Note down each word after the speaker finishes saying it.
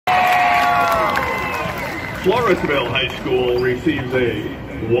Floresville High School receives a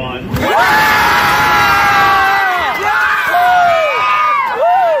 1.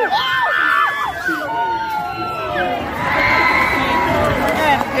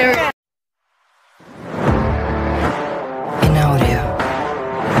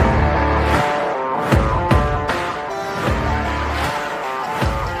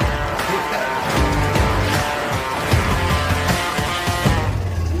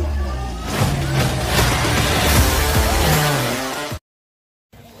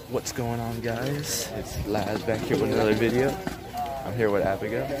 What's going on, guys? It's Laz back here with another video. I'm here with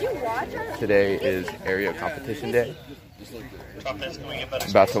Abigail. Today is area competition day.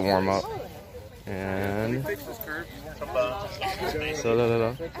 About to warm up. And so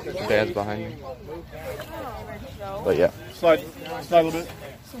the band's behind me. But yeah. Slide a little bit.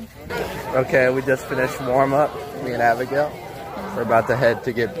 Okay, we just finished warm up, me and Abigail. We're about to head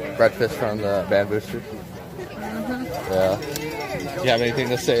to get breakfast from the band boosters. Yeah. Do you have anything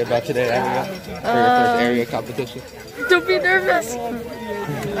to say about today, Abigail? For your first area competition? Don't be nervous.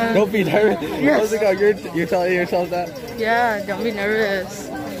 Don't be nervous? Yes. How's it going? You're telling yourself that? Yeah, don't be nervous.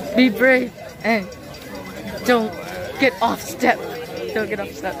 Be brave and don't get off step. Don't get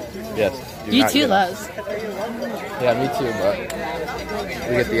off step. Yes. You too, Laz. Yeah, me too, but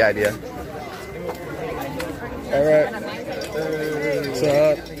we get the idea. Alright. What's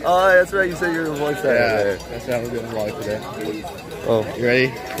up? Oh, that's right. You said you were the voice actor. Yeah, that's how we're doing the vlog today. Oh, you ready?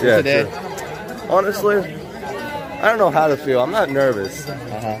 Yeah, today? sure. Honestly, I don't know how to feel. I'm not nervous.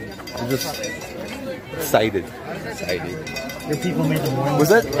 I'm just excited. Your people made the morning. Was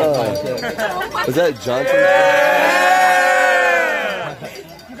that Johnson?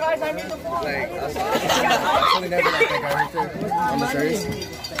 You guys, I made the On the series?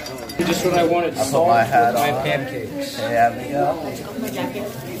 Just what I wanted. I'll put my hat on. My pancakes. Hey, Abigail.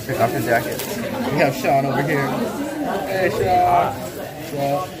 Take off your jacket. We have Sean over here. Hey, Sean.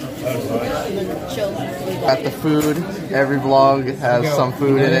 Got the food. Every vlog has some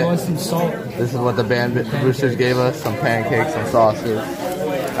food in it. This is what the band boosters gave us. Some pancakes, some sauces.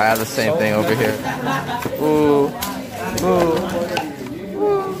 I have the same thing over here. Ooh. Ooh.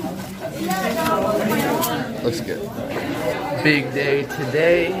 Ooh. Looks good. Big day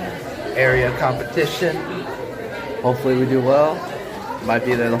today. Area competition. Hopefully we do well. Might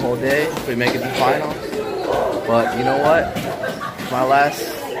be there the whole day if we make it to finals. But you know what?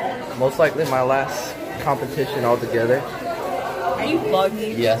 Most likely my last competition altogether. Are you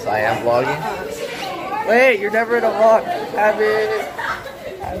vlogging? Yes, I am vlogging. Wait, you're never in a vlog. Abby.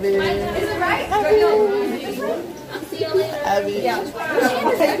 Is it right? Abby. This one?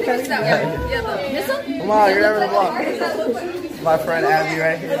 Come on, you're never in a vlog. My friend Abby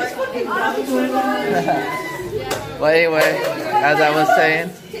right here. But anyway, as I was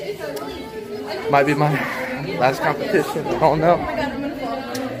saying, might be my last competition. I don't know.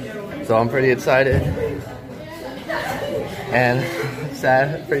 So I'm pretty excited and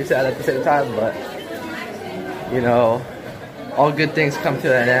sad, pretty sad at the same time, but you know, all good things come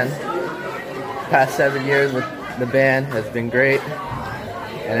to an end. Past 7 years with the band has been great,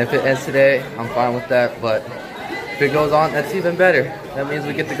 and if it ends today, I'm fine with that, but if it goes on, that's even better. That means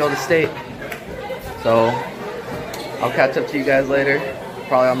we get to go to state. So I'll catch up to you guys later,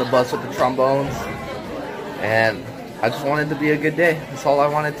 probably on the bus with the trombones, and I just wanted to be a good day. That's all I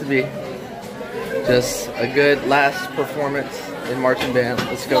wanted to be. Just a good last performance in marching band.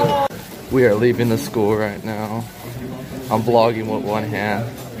 Let's go. We are leaving the school right now. I'm vlogging with one hand.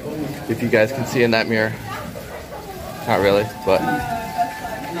 If you guys can see in that mirror. Not really, but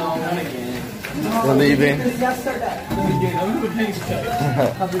we're leaving.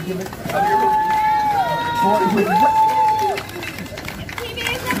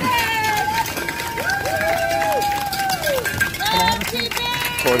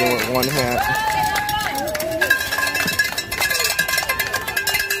 Recording with one hand.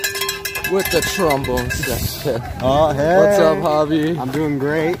 With the trombone section. Oh, hey. What's up, Hobby? I'm doing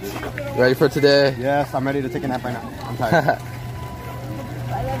great. Ready for today? Yes, I'm ready to take a nap right now. I'm tired.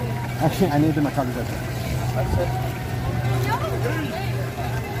 Actually, I need to do my contraception.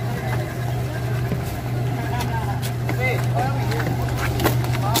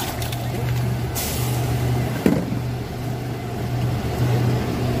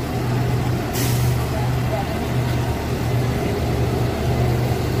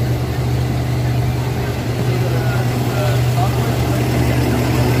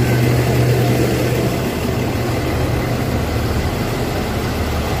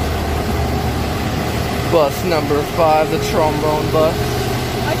 Bus number 5, the trombone bus.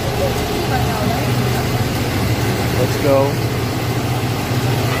 Let's go.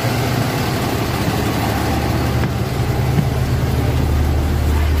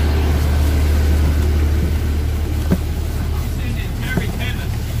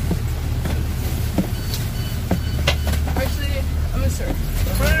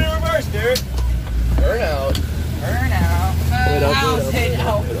 Put it in reverse, dude. Burnout. Burnout. Wait up.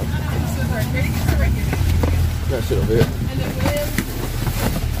 That shit over here.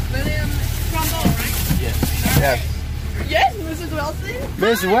 William Trombone, right? Yeah. Yes, Mrs. Wilson.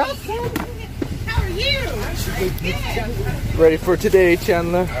 Miss Wilson. How are you? Ready for today,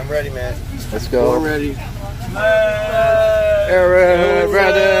 Chandler? I'm ready, man. Let's go. I'm ready. Aaron,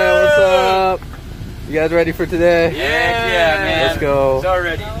 Brandon, what's up? You guys ready for today? Yeah, man. Let's go. It's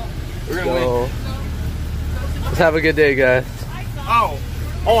already. Let's go. Let's have a good day, guys. Oh,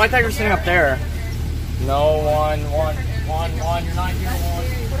 I thought you were sitting up there. No, one. You're not here,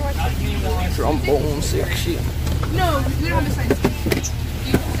 one. Not here, one. Trombone section. No, we don't have a sign.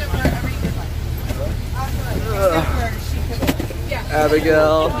 You can sit wherever you like. Yeah.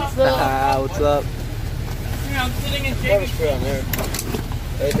 Abigail. What's up? Yeah, I'm sitting in Jake's room.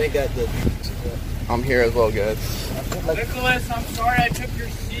 They got the. I'm here as well, guys. Nicholas, I'm sorry I took your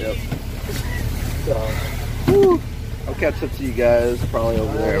seat. I'll catch up to you guys probably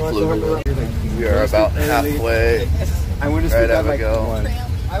over there in Floresville. We are about halfway. I went to Right, sleep at like Abigail. 1.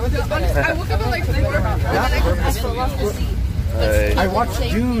 I woke up at like 4 and then I fell off the seat. Hey, I watched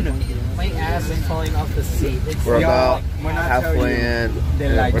June. My ass is falling off the seat. we're about halfway in.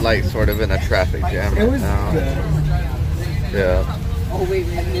 We're like sort of in a traffic jam right now. Yeah. Oh, wait,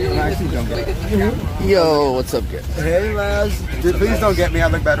 Actually, don't get it. Yo, what's up, guys? Hey, Laz. Dude, please don't get me. I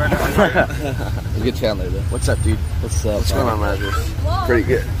look bad right now. We'll get Chandler though. What's up, dude? What's up? What's going on, Lazarus? Pretty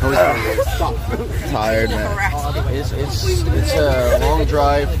good. Tired, man. It's a long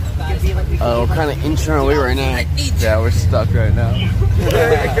drive. We're kind of inching our way right now. Yeah, we're stuck right now.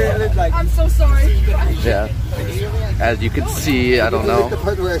 I'm so sorry. Yeah. As you can see, I don't know, The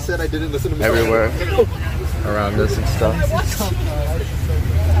part where I said I didn't listen to me. everywhere around us and stuff. So bad.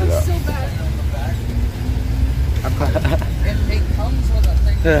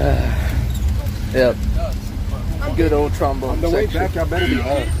 Yep. Good old trombone The way section. back, y'all better be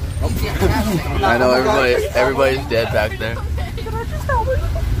up. I know everybody's dead back there. No,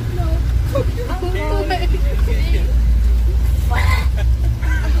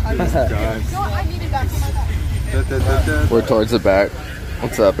 I need it back in my bag. We're towards the back.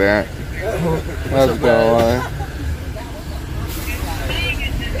 What's up, Aaron? How's it going?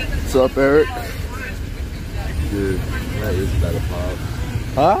 What's up, Eric? Dude, my ears about to pop.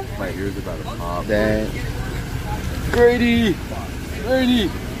 Huh? My ears about to pop. Dang. Grady!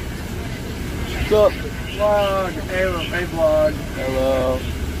 What's up? Vlog. Hey, vlog. Hello.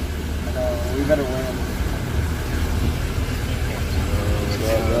 We better win.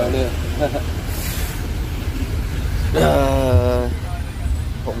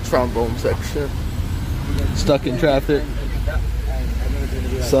 Home trombone section. Stuck in traffic.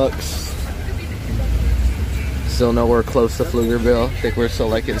 Sucks. Still nowhere close to Floresville. I think we're still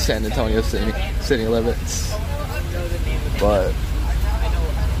like in San Antonio city limits. But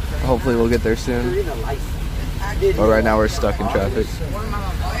hopefully we'll get there soon. But right now we're stuck in traffic.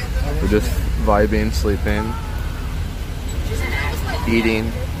 We're just vibing, sleeping,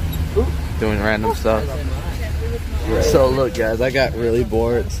 eating, doing random stuff. So look guys, I got really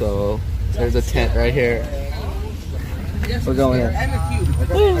bored, so there's a tent right here. We're going in.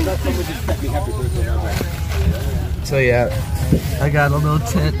 So yeah, I got a little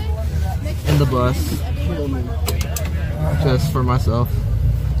tent in the bus just for myself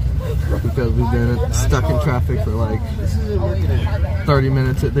because we've been stuck in traffic for like 30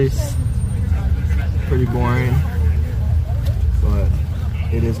 minutes at least. Pretty boring, but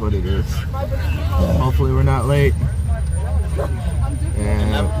it is what it is. Hopefully we're not late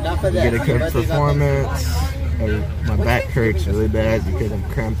and we get a good performance. My back hurts really bad because I'm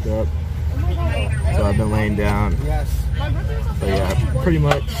cramped up, so I've been laying down. But yeah, pretty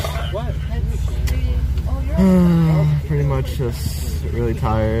much just really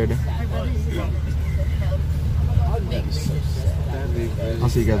tired. I'll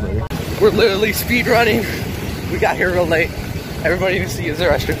see you guys later. We're literally speed running. We got here real late. Everybody needs to use the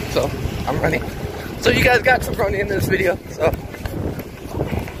restroom, so I'm running. So you guys got some running in this video, so.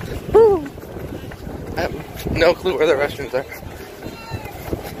 Woo. I have no clue where the restrooms are.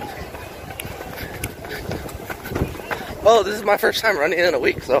 Oh, this is my first time running in a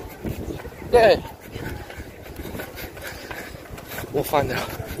week, so yay. We'll find out.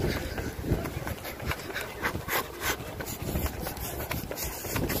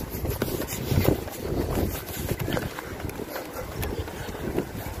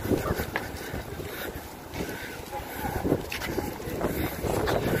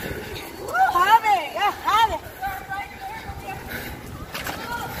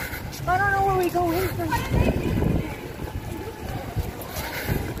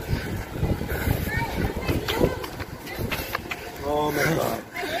 Oh my god.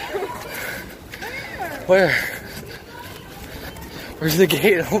 Where? Where's the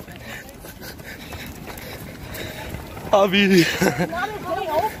gate open? Abby.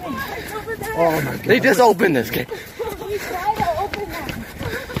 Oh my god. They just opened this gate.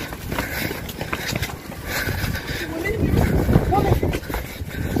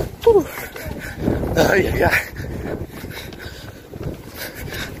 Oh yeah.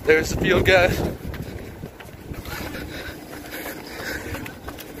 There's the field guys.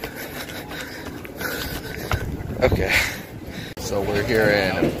 Okay. So we're here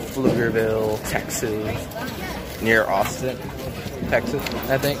in Floresville, Texas, near Austin, Texas,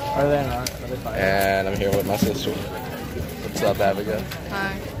 I think. Are they not? Are they fine? And I'm here with my sister. What's up, Abigail?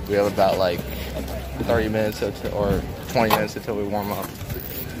 Hi. We have about like 30 minutes or 20 minutes until we warm up.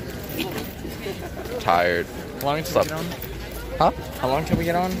 Tired. How long until we get on? Huh? How long till we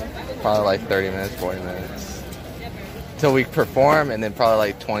get on? Probably like 30 minutes, 40 minutes. Until we perform, and then probably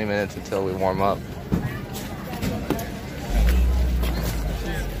like 20 minutes until we warm up.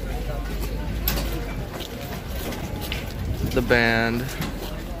 The band.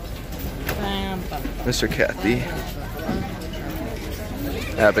 Mr. Kathy.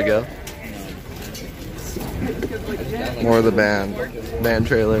 Abigail. More of the band. Band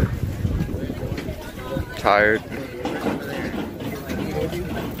trailer. Tired.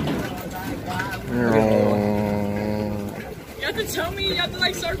 You have to tell me, you have to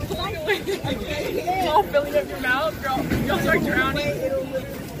like start pulling away. You're all filling up your mouth, you'll start drowning.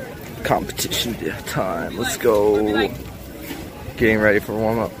 Competition time. Let's go. Getting ready for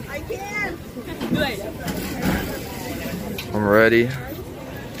warm up. I'm ready.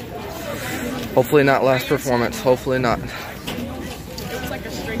 Hopefully not last performance. Hopefully not.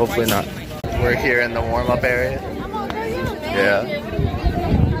 Hopefully not. We're here in the warm up area. Yeah.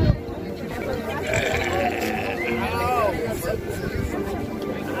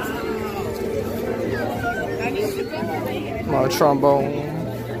 My trombone.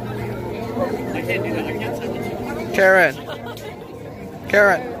 Karen.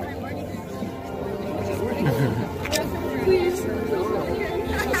 Karen.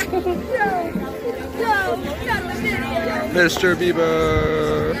 Mr.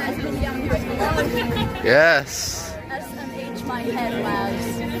 Bieber. Yes. SMH my head labs.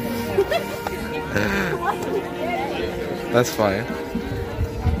 That's funny.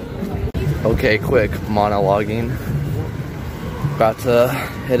 Okay, quick monologuing. About to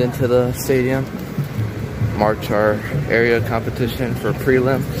head into the stadium. March our area competition for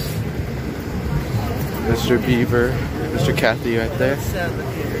prelims. Mr. Beaver, Mr. Kathy right there.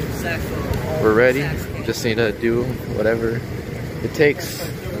 We're ready. Just need to do whatever it takes.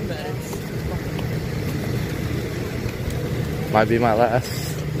 Might be my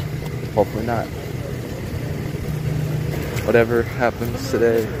last. Hopefully not. Whatever happens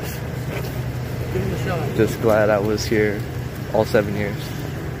today. Just glad I was here all 7 years.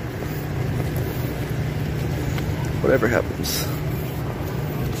 Whatever happens.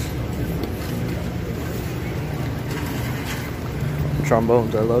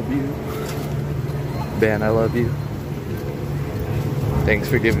 Trombones, I love you. Band, I love you. Thanks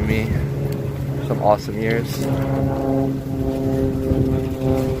for giving me some awesome years.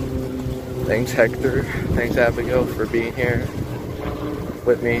 Thanks Hector, thanks Abigail for being here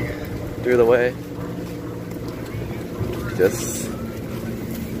with me through the way. Just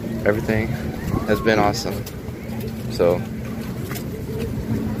everything has been awesome. So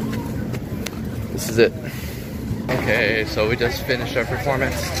this is it. Okay, so we just finished our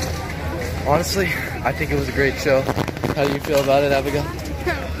performance. Honestly, I think it was a great show. How do you feel about it, Abigail?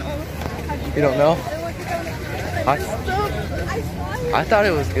 You don't know? I thought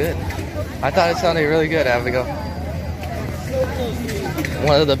it was good. I thought it sounded really good, Abigail.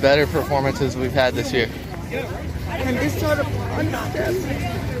 One of the better performances we've had this year. And this sort of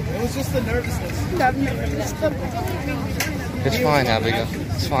It was just the nervousness. It's fine, Abigail.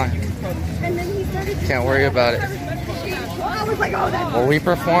 It's fine. Can't worry about it. When we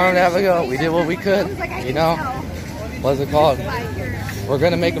performed, Abigail, we did what we could. You know? What's it called? We're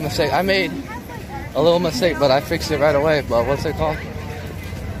gonna make a mistake. I made a little mistake, but I fixed it right away. But what's it called?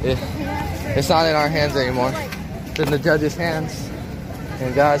 It's not in our hands anymore. It's in the judges' hands,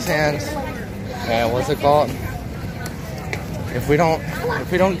 in God's hands. And what's it called? If we don't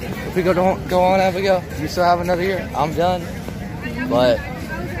go on, Abigail, you still have another year. I'm done. But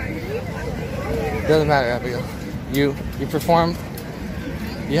it doesn't matter, Abigail. You performed.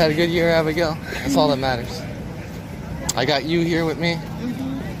 You had a good year, Abigail. That's all that matters. I got you here with me.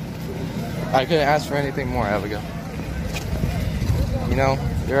 I couldn't ask for anything more, Abigail. You know,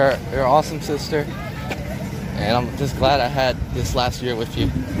 you're an awesome sister, And I'm just glad I had this last year with you.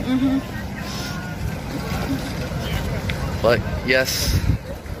 But yes,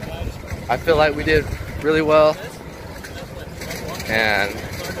 I feel like we did really well. And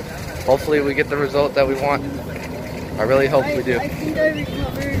hopefully we get the result that we want. I really hope we do. I think I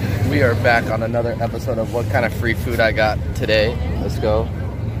recovered. We are back on another episode of what kind of free food I got today. Let's go.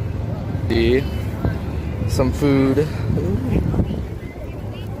 Some food.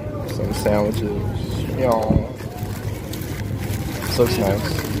 Some sandwiches. Yo. This looks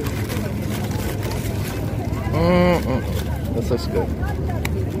nice. This looks good.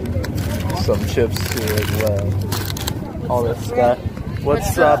 Some chips too as well. All this stuff.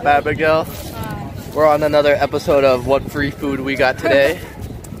 What's up, Abigail? We're on another episode of what free food we got today.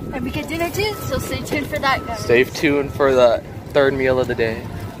 And we get dinner too, so stay tuned for that, guys. Stay tuned for the third meal of the day.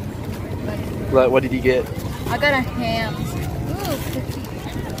 What did you get? I got a ham. Ooh, cookie.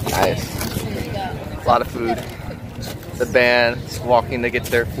 Nice. A lot of food. The band's walking to get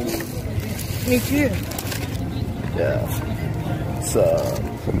their food. Me too. Yeah. So,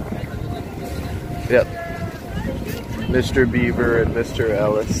 yep. Mr. Beaver and Mr.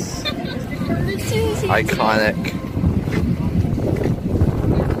 Ellis. Iconic.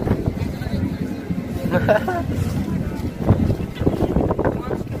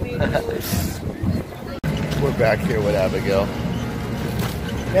 We're back here with Abigail.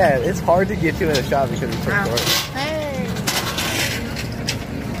 Yeah, it's hard to get you in a shot because it's so short. Hey.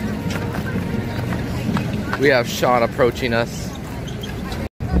 We have Sean approaching us.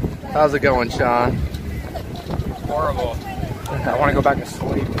 How's it going, Sean? Horrible. I want to go back to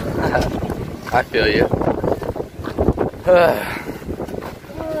sleep. I feel you.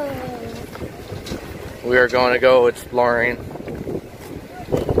 We are going to go exploring.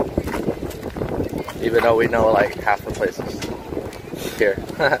 Even though we know like half the places here.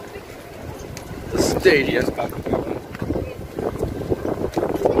 The stadium.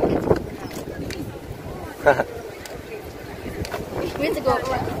 We have to go.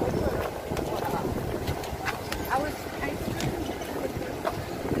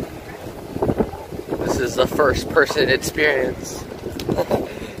 This is the first person experience.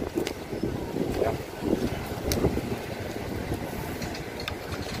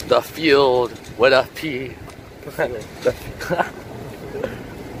 The field with a P.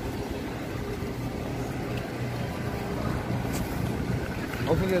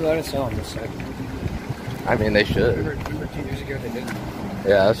 Hopefully they let us on this second. I mean, they should. Remember 2 years ago they didn't.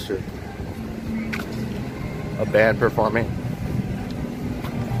 Yeah, that's true. A band performing.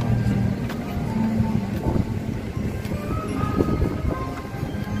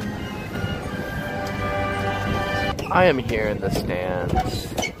 I am here in the stands.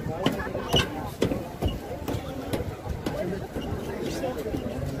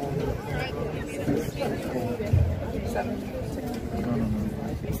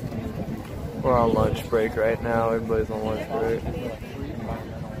 We're on lunch break right now. Everybody's on lunch break.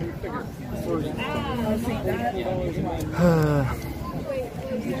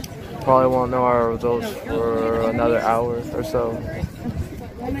 Probably won't know our results for another hour or so.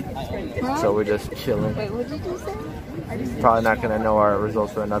 So we're just chilling. Wait, what did you say? Probably not gonna know our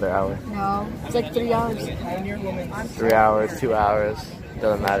results for another hour. No, it's like 3 hours. 3 hours, 2 hours,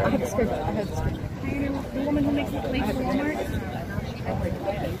 doesn't matter. The woman who makes the plates for Walmart.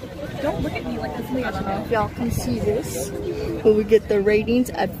 Don't look at me like this. I don't know if y'all can see this, but we get the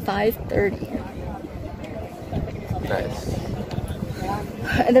ratings at 5:30. Nice.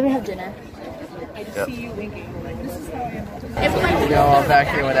 And then we have dinner. Yep. It's my Yo, I'm back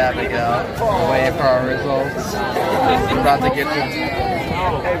here with Abigail. We're waiting for our results. We're about to get to...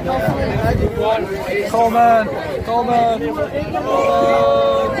 Coleman!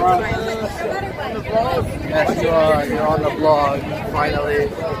 Yes, you are. You're on the vlog, finally.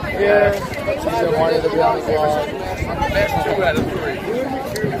 Yeah. You wanted to be on the vlog. That's 2 out of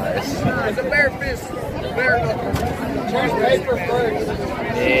 3. Nice. It's a bare fist. Bare knuckle. Choose paper first.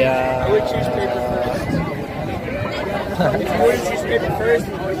 Yeah. I would choose paper first. If you wouldn't choose paper first,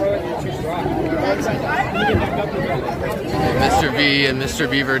 you would choose rock. Mr. V and Mr.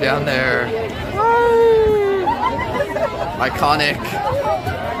 Beaver down there. Iconic.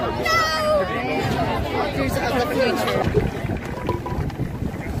 Here's of the future.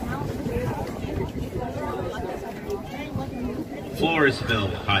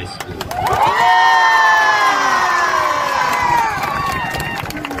 Floresville High School.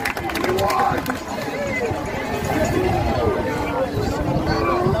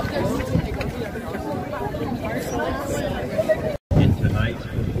 In tonight's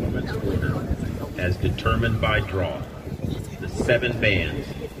performance order, as determined by draw, the 7 bands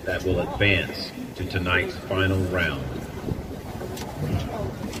that will advance to to tonight's final round.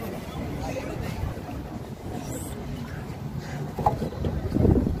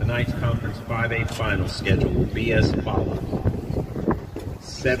 Tonight's Conference 5A final schedule will be as follows.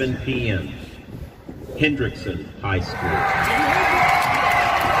 7 p.m. Hendrickson High School.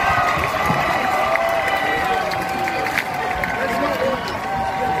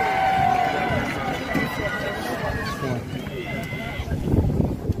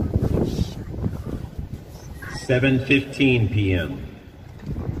 7:15 p.m.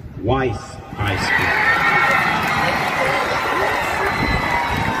 Weiss High School.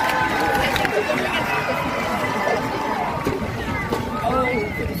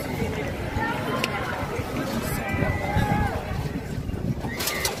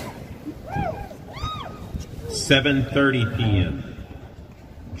 7:30 p.m.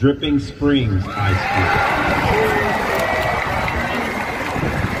 Dripping Springs High School.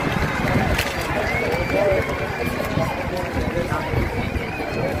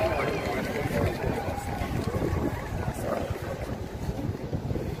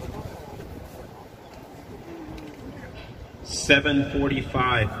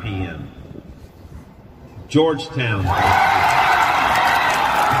 7:45 p.m. Georgetown High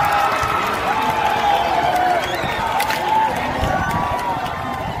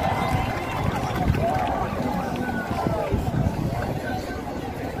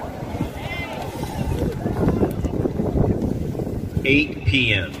 8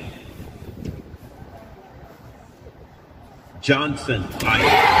 p.m. Johnson High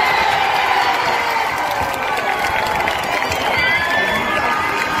School.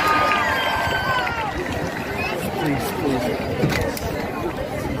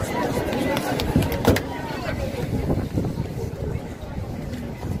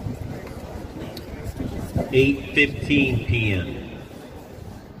 8:15 p.m.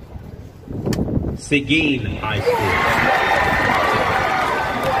 Seguin High School.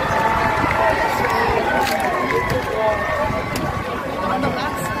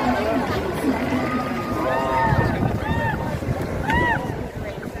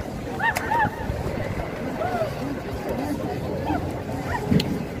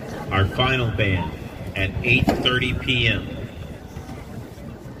 Our final band at 8:30 p.m.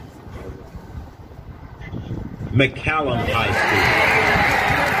 McCallum High School.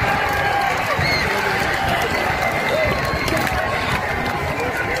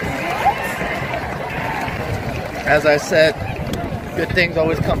 As I said, good things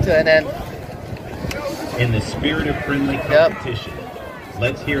always come to an end. In the spirit of friendly competition,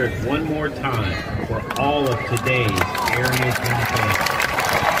 let's hear it one more time for all of today's area fans.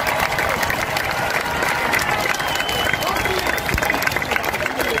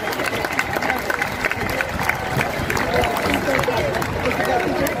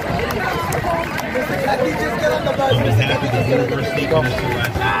 On behalf of the University of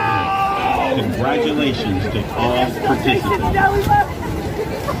Minnesota, congratulations to all participants.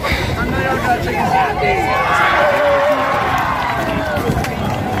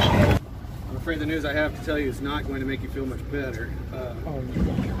 I'm afraid the news I have to tell you is not going to make you feel much better.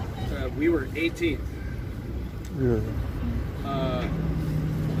 We were 18.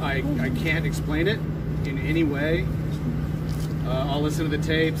 I can't explain it in any way. I'll listen to the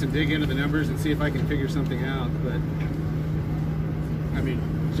tapes and dig into the numbers and see if I can figure something out. But I mean,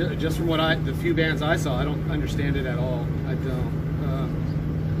 just from the few bands I saw, I don't understand it at all. I don't.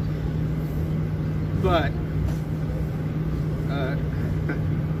 But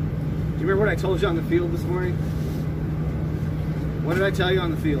do you remember what I told you on the field this morning? What did I tell you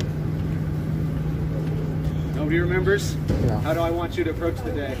on the field? Nobody remembers? No. How do I want you to approach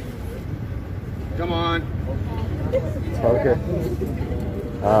the day? Come on. Focus.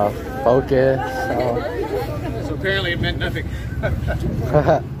 Focus. So apparently it meant nothing.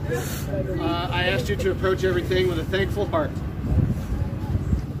 I asked you to approach everything with a thankful heart.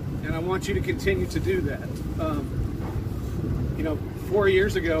 And I want you to continue to do that. 4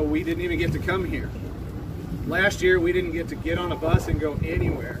 years ago, we didn't even get to come here. Last year, we didn't get to get on a bus and go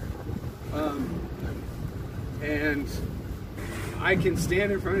anywhere. And I can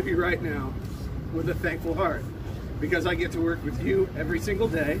stand in front of you right now with a thankful heart because I get to work with you every single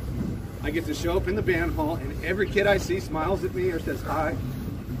day. I get to show up in the band hall and every kid I see smiles at me or says hi.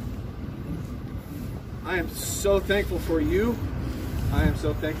 I am so thankful for you. I am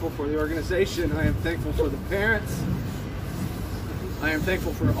so thankful for the organization. I am thankful for the parents. I am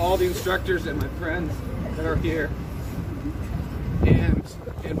thankful for all the instructors and my friends that are here.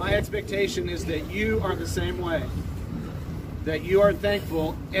 And my expectation is that you are the same way. That you are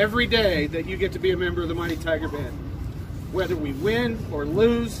thankful every day that you get to be a member of the Mighty Tiger Band. Whether we win or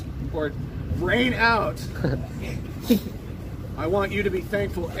lose or rain out, I want you to be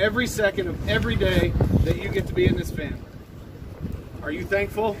thankful every second of every day that you get to be in this family. Are you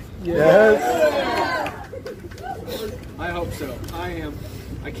thankful? Yes. I hope so. I am.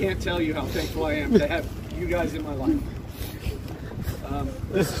 I can't tell you how thankful I am to have you guys in my life.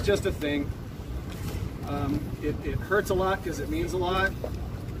 This is just a thing. It hurts a lot because it means a lot,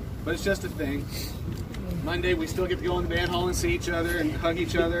 but it's just a thing. Monday we still get to go in the band hall and see each other and hug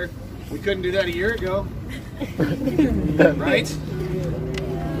each other. We couldn't do that a year ago. Right?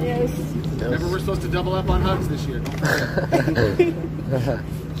 Yes. Remember, we're supposed to double up on hugs this year. Don't forget.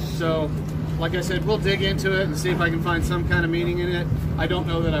 So, like I said, we'll dig into it and see if I can find some kind of meaning in it. I don't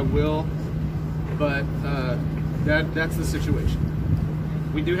know that I will, but that's the situation.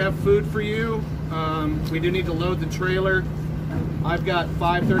 We do have food for you. We do need to load the trailer. I've got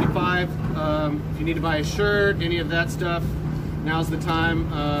 $5.35. If you need to buy a shirt, any of that stuff, now's the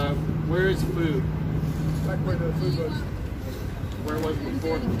time. Where is food? Back where the food was. Where was it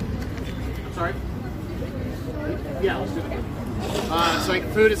before? I'm sorry? Yeah, let's do it. So like,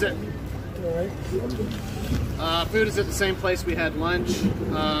 food is at the same place we had lunch.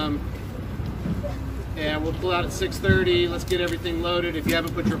 And we'll pull out at 6:30. Let's get everything loaded. If you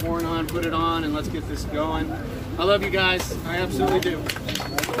haven't put your horn on, put it on, and let's get this going. I love you guys. I absolutely do. Love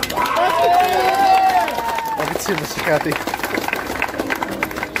you too, Mr. Cathy.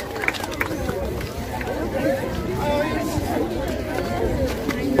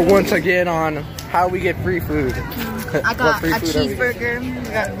 Once again on how we get free food. I got a cheeseburger. We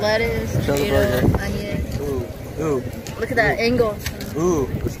got lettuce, potato, onion. Ooh. Look at that angle. Ooh,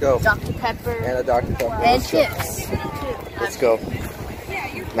 let's go. Dr. Pepper. And a Dr. Pepper. And chips. Let's go.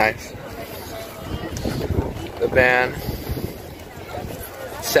 Nice. The band.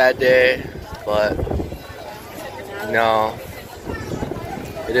 Sad day, but no.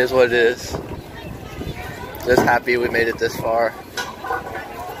 It is what it is. Just happy we made it this far.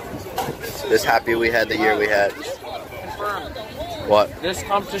 Just happy we had the year we had. What? This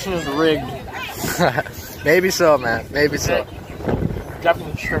competition is rigged. Maybe so, man. Maybe so.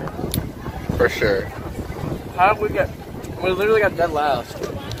 Definitely sure. For sure. How did we get... We literally got dead last.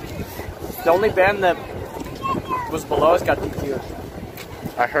 The only band that was below us got DQ'd.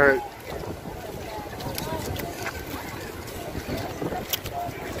 I heard.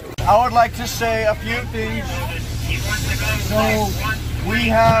 I would like to say a few things. So we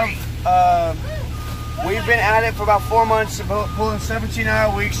have we've been at it for about 4 months, about pulling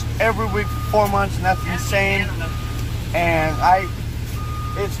 17-hour weeks every week for 4 months, and that's insane. And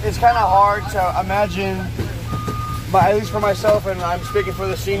it's kind of hard to imagine, but at least for myself, and I'm speaking for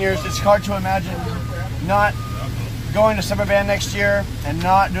the seniors, it's hard to imagine not going to summer band next year and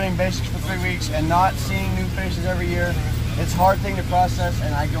not doing basics for 3 weeks and not seeing new faces every year. It's a hard thing to process,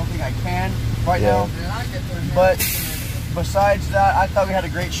 and I don't think I can right now. But besides that, I thought we had a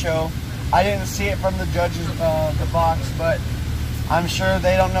great show. I didn't see it from the judges, the box, but I'm sure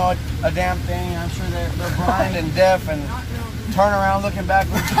they don't know a damn thing. I'm sure they're blind and deaf and turn around looking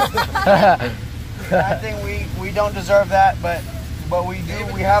backwards. I think we don't deserve that, but we do.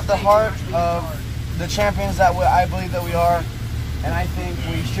 We have the heart of the champions that I believe that we are, and I think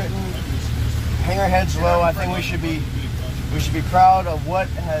we shouldn't hang our heads low. I think we should be proud of what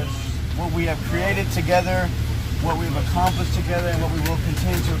we have created together, what we've accomplished together, and what we will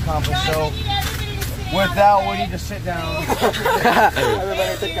continue to accomplish. So with that, we need to sit down.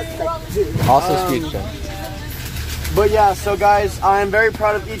 Also speech. But yeah, so guys, I'm very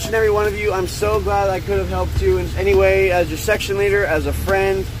proud of each and every one of you. I'm so glad I could have helped you in any way, as your section leader, as a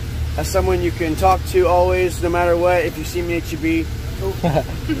friend, as someone you can talk to always, no matter what. If you see me at HEB,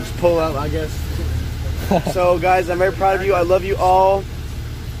 just pull up, I guess. So guys, I'm very proud of you. I love you all.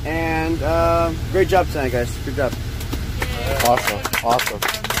 And great job tonight, guys. Good job. Awesome. Awesome.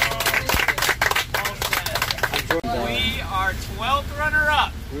 We are 12th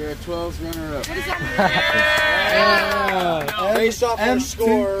runner-up. We are 12th runner-up. Yeah. Based off our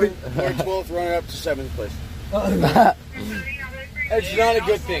score, we're 12th runner-up to 7th place. It's not a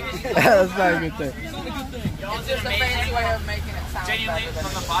good thing. That's not a good thing. Y'all did an amazing way of making it sound. Genuinely,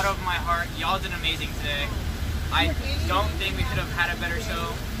 from the bottom of my heart, y'all did amazing today. I don't think we could have had a better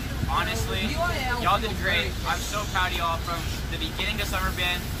show. Honestly, y'all did great. I'm so proud of y'all from the beginning of summer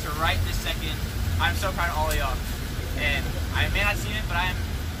band to right this second. I'm so proud of all of y'all. And I may not see it, but I am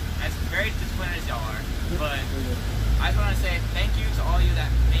as very disappointed as y'all are. But I just want to say thank you to all of you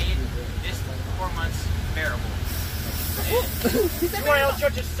that made this 4 months bearable. Everyone else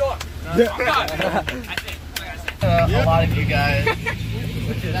judges suck. I'm not. I think. A lot of you guys,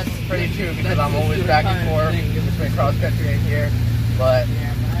 which is that's pretty true because I'm always back and forth between cross country and here. But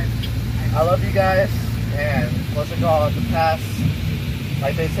I love love you guys. And what's it called? The past,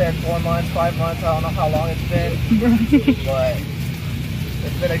 like they said, 4 months, 5 months. I don't know how long it's been, but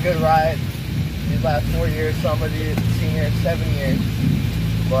it's been a good ride. These last 4 years, some of the seniors, 7 years.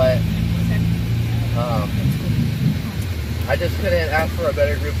 But I just couldn't ask for a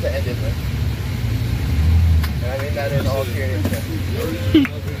better group to end it with. And I mean that in all seriousness.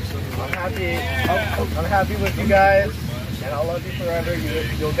 I'm happy with you guys, and I'll love you forever.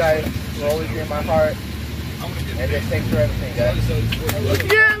 You guys will always be in my heart. And just thanks for everything, guys.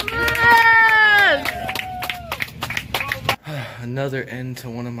 Another end to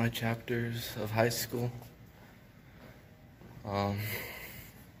one of my chapters of high school. It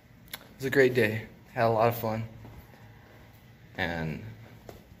was a great day. Had a lot of fun. And,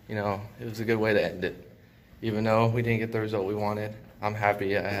 you know, it was a good way to end it. Even though we didn't get the result we wanted, I'm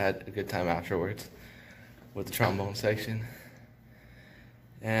happy I had a good time afterwards with the trombone section.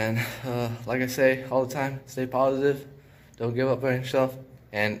 And like I say all the time, stay positive, don't give up on yourself,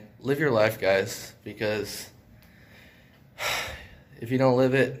 and live your life, guys, because if you don't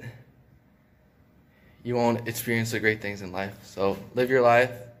live it, you won't experience the great things in life. So live your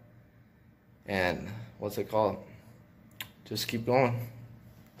life, and what's it called? Just keep going.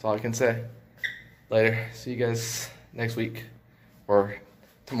 That's all I can say. Later. See you guys next week or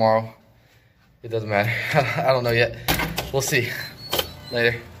tomorrow. It doesn't matter. I don't know yet. We'll see.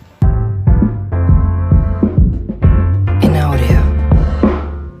 Later.